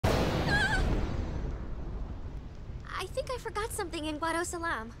I think I forgot something in Guado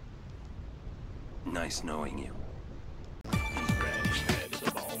Salam. Nice knowing you.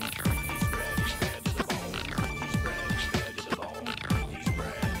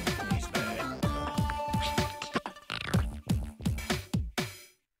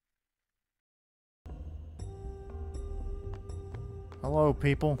 Hello,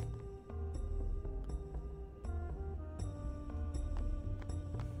 people.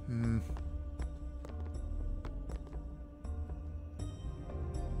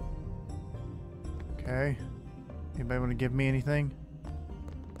 Okay. Anybody want to give me anything?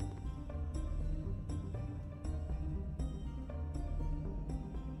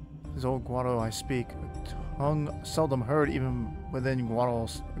 This old Guado I speak, a tongue seldom heard even within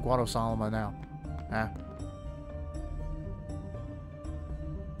Guado Salama now. Ah.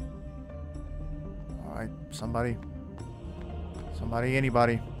 Alright, somebody,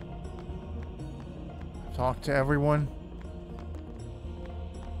 anybody. Talk to everyone.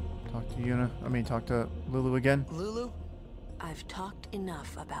 Talk to Yuna. Talk to Lulu again. Lulu? I've talked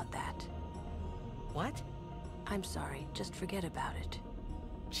enough about that. What? I'm sorry, just forget about it.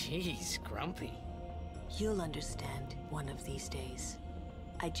 Jeez, grumpy. You'll understand one of these days.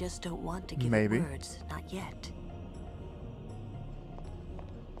 I just don't want to give Maybe. it words, not yet.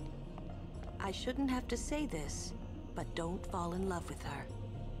 I shouldn't have to say this, but don't fall in love with her.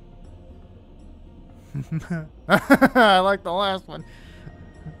 I like the last one.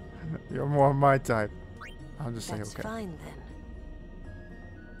 You're more my type. I'll just say That's okay. fine then.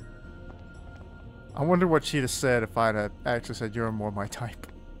 I wonder what she'd have said if I'd have actually said you're more my type.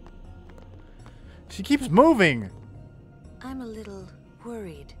 She keeps moving! I'm a little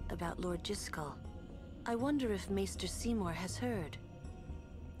worried about Lord Jiskel. I wonder if Maester Seymour has heard.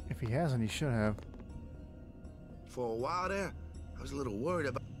 If he hasn't, he should have. For a while there, I was a little worried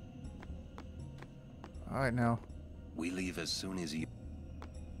about... Alright now. We leave as soon as you...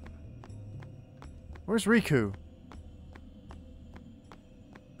 Where's Riku?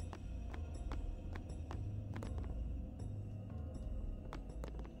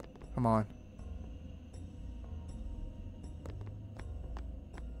 Come on.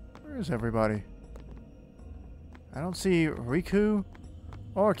 Where's everybody? I don't see Riku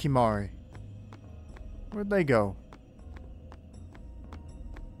or Kimari. Where'd they go?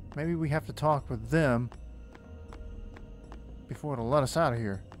 Maybe we have to talk with them before it'll let us out of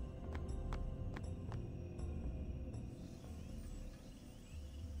here.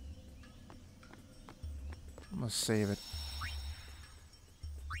 I'm gonna save it.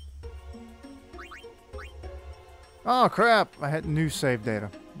 Oh crap! I had new save data.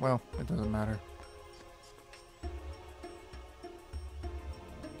 Well, it doesn't matter.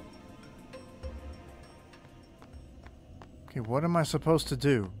 Okay, what am I supposed to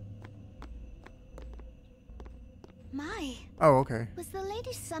do? My. Oh, okay. Was the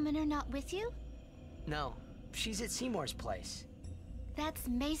Lady Summoner not with you? No, she's at Seymour's place. That's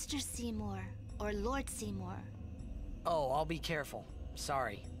Maester Seymour, or Lord Seymour. Oh, I'll be careful.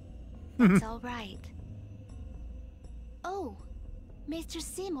 Sorry. That's all right. Oh, Maester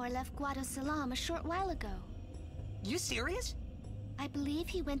Seymour left Guado Salam a short while ago. You serious? I believe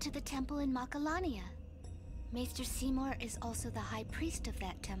he went to the temple in Makalania. Maester Seymour is also the high priest of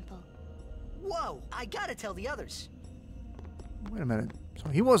that temple. Whoa, I gotta tell the others. Wait a minute. So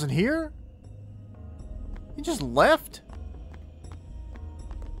he wasn't here? He just left?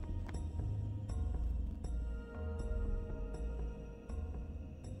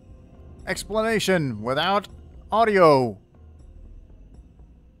 Explanation without audio.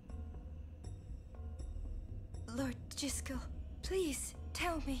 Lord Jiskel, please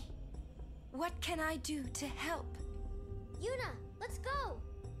tell me. What can I do to help? Yuna, let's go!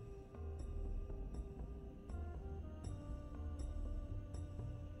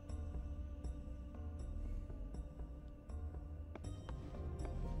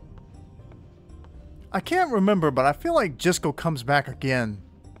 I can't remember, but I feel like Jisco comes back again.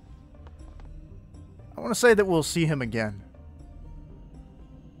 I want to say that we'll see him again.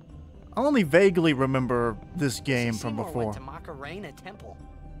 I only vaguely remember this game from Seymour before. went to Macarena Temple.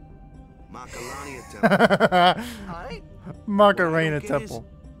 Makalania Temple. Hi? Macarena Temple.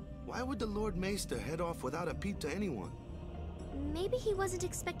 Why would the Lord Maester head off without a peep to anyone? Maybe he wasn't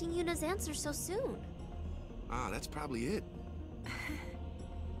expecting Yuna's answer so soon. Ah, that's probably it.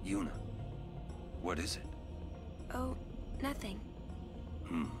 Yuna, what is it? Oh, nothing.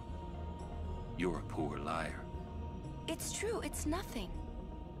 You're a poor liar. It's true, it's nothing.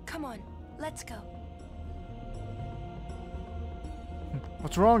 Come on, let's go.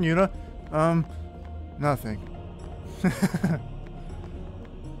 What's wrong, Yuna? Nothing.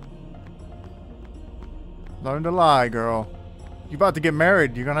 Learn to lie, girl. You about to get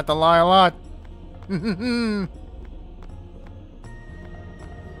married. You're gonna have to lie a lot. Wait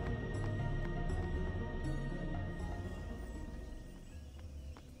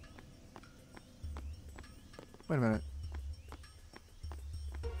a minute.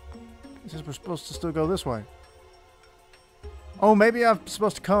 It says we're supposed to still go this way. Oh, maybe I'm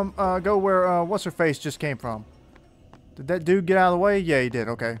supposed to come, go where, what's-her-face just came from. Did that dude get out of the way? Yeah, he did.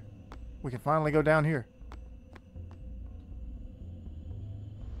 Okay. We can finally go down here.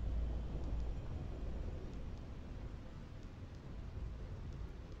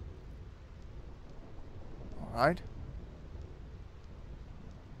 Alright.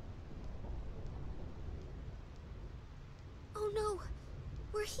 Oh no,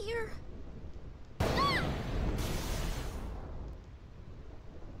 we're here.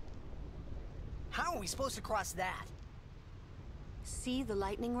 How are we supposed to cross that? See the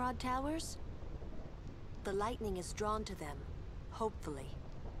lightning rod towers? The lightning is drawn to them, hopefully.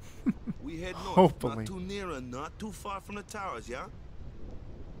 We head north. Hopefully. Not too near and not too far from the towers, yeah?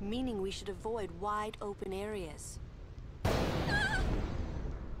 Meaning we should avoid wide open areas. I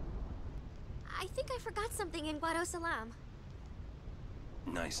think I forgot something in Guado Salam.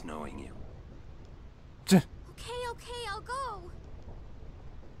 Nice knowing you. Okay, I'll go.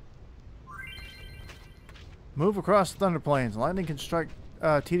 Move across the Thunder Plains. Lightning can strike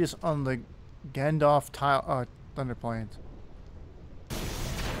Titus on the Gandalf Thunder Plains.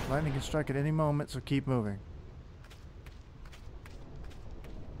 Lightning can strike at any moment, so keep moving.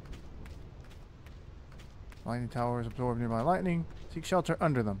 Lightning towers absorb nearby lightning. Seek shelter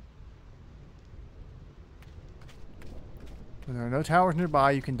under them. When there are no towers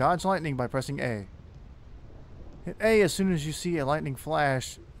nearby, you can dodge lightning by pressing A. Hit A as soon as you see a lightning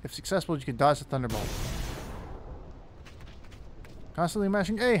flash. If successful, you can dodge the thunderbolt. Constantly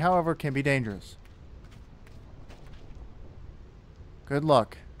mashing A, however, can be dangerous. Good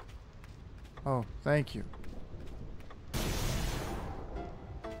luck. Oh, thank you.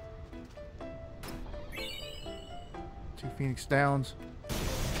 Two Phoenix Downs.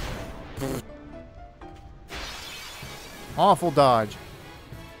 Awful dodge.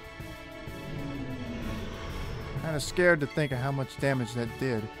 Kind of scared to think of how much damage that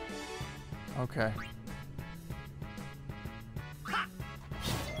did. Okay.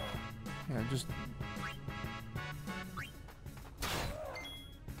 Yeah, just...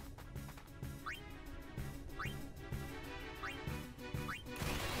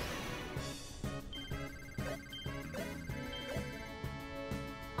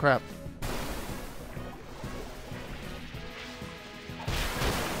 Crap.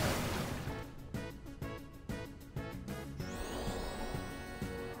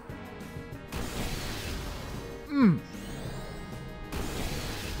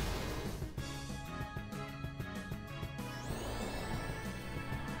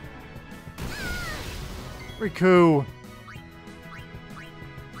 Riku.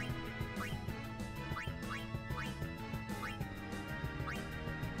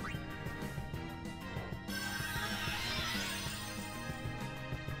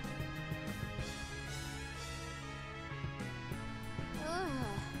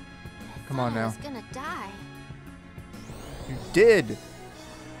 Come on now. I was gonna die. You did.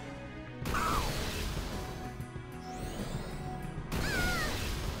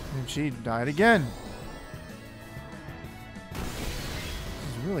 And she died again.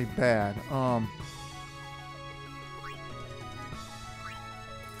 This is really bad.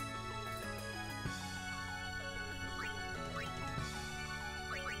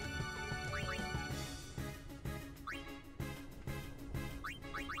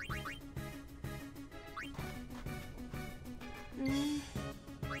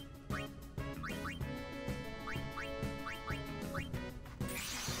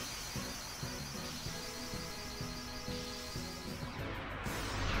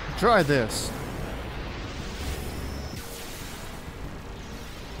 Try this.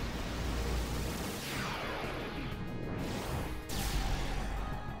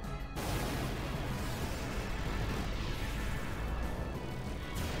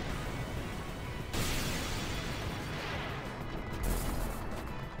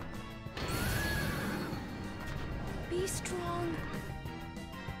 Be strong.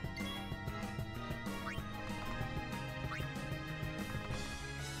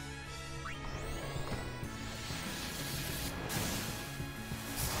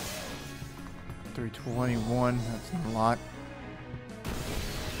 $321. That's a lot.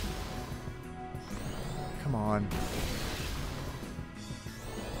 Come on.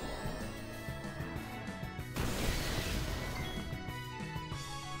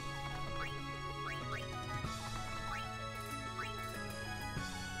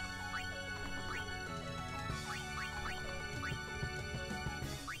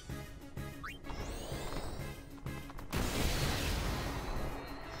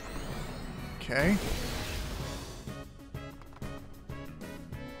 Okay.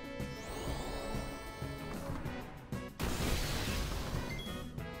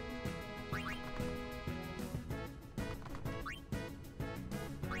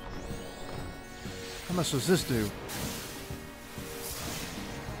 How much does this do?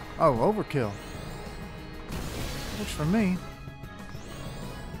 Oh, overkill. Works for me.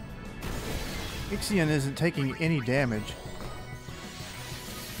 Ixion isn't taking any damage.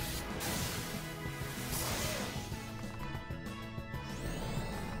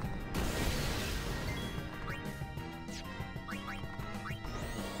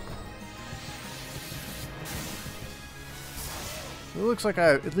 It looks like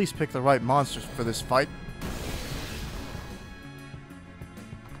I at least picked the right monsters for this fight.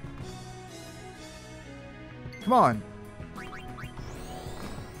 Come on.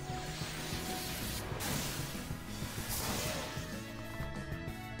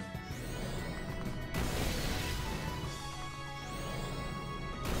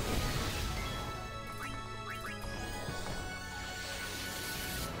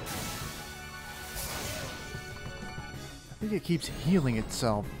 I think it keeps healing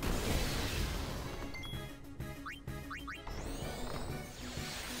itself.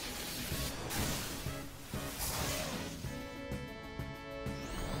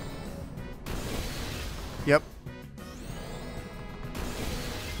 Yep.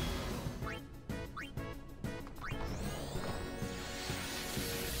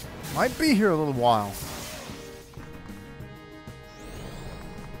 Might be here a little while.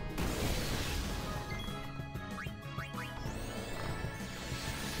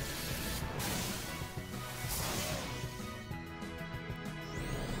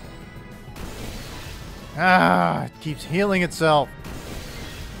 Ah, it keeps healing itself.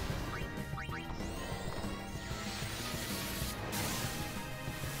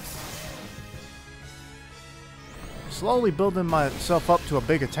 Slowly building myself up to a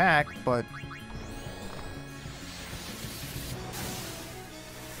big attack, but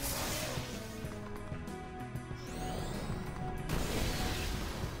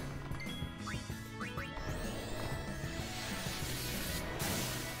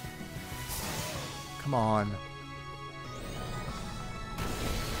come on.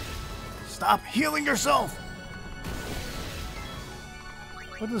 Stop healing yourself!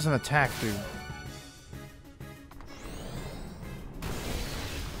 What does an attack do?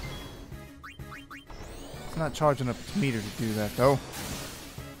 It's not charging up its meter to do that, though.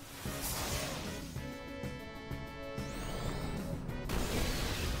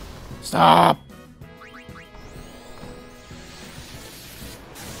 Stop!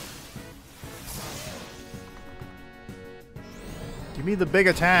 Give me the big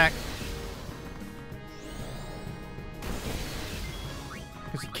attack.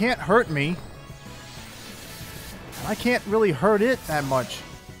 Because it can't hurt me. I can't really hurt it that much.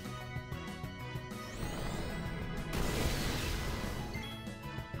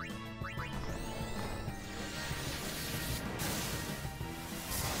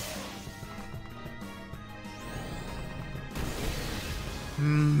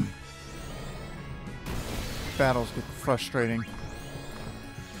 Battles get frustrating.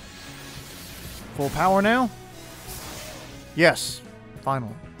 Full power now? Yes.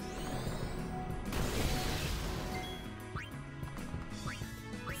 Finally.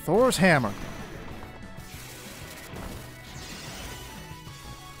 Thor's hammer.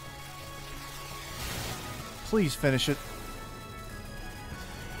 Please finish it.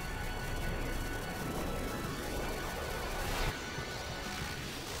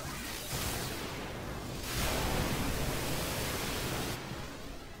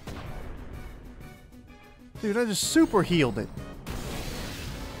 Dude, I just super healed it.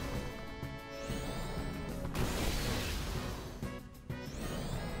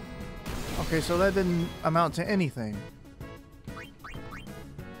 Okay, so that didn't amount to anything.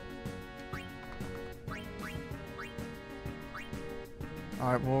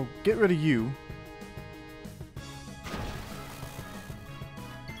 Alright, well, get rid of you.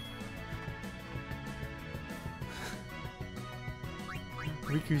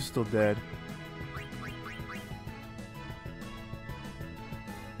 Riku's still dead.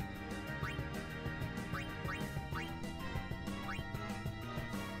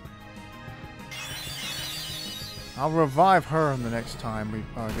 I'll revive her the next time we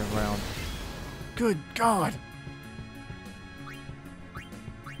get around. Good God!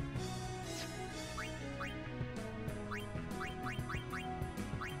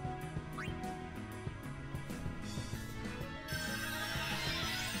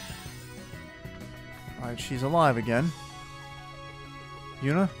 Alright, she's alive again.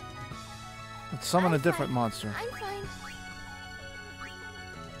 Yuna? Let's summon I'm a different fine. monster. I'm fine.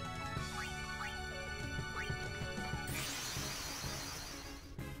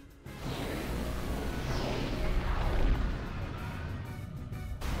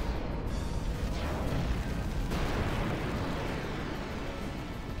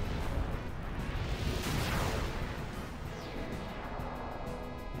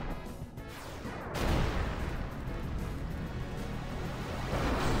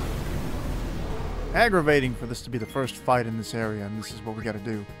 Aggravating for this to be the first fight in this area, and this is what we gotta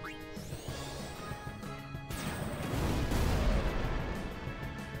do.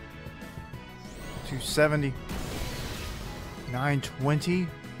 $270. $920.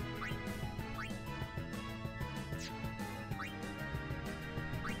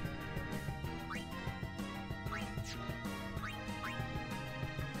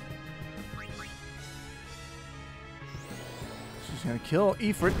 She's gonna kill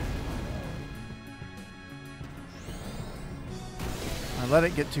Ifrit. I let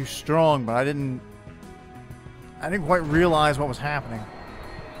it get too strong, but I didn't quite realize what was happening.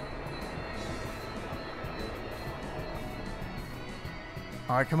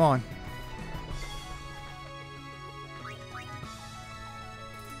 All right, come on.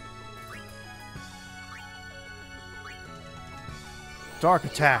 Dark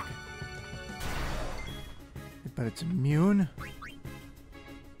attack. But it's immune.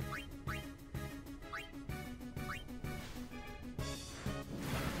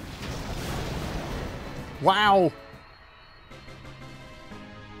 Wow!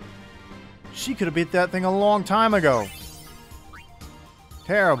 She could have beat that thing a long time ago.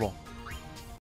 Terrible.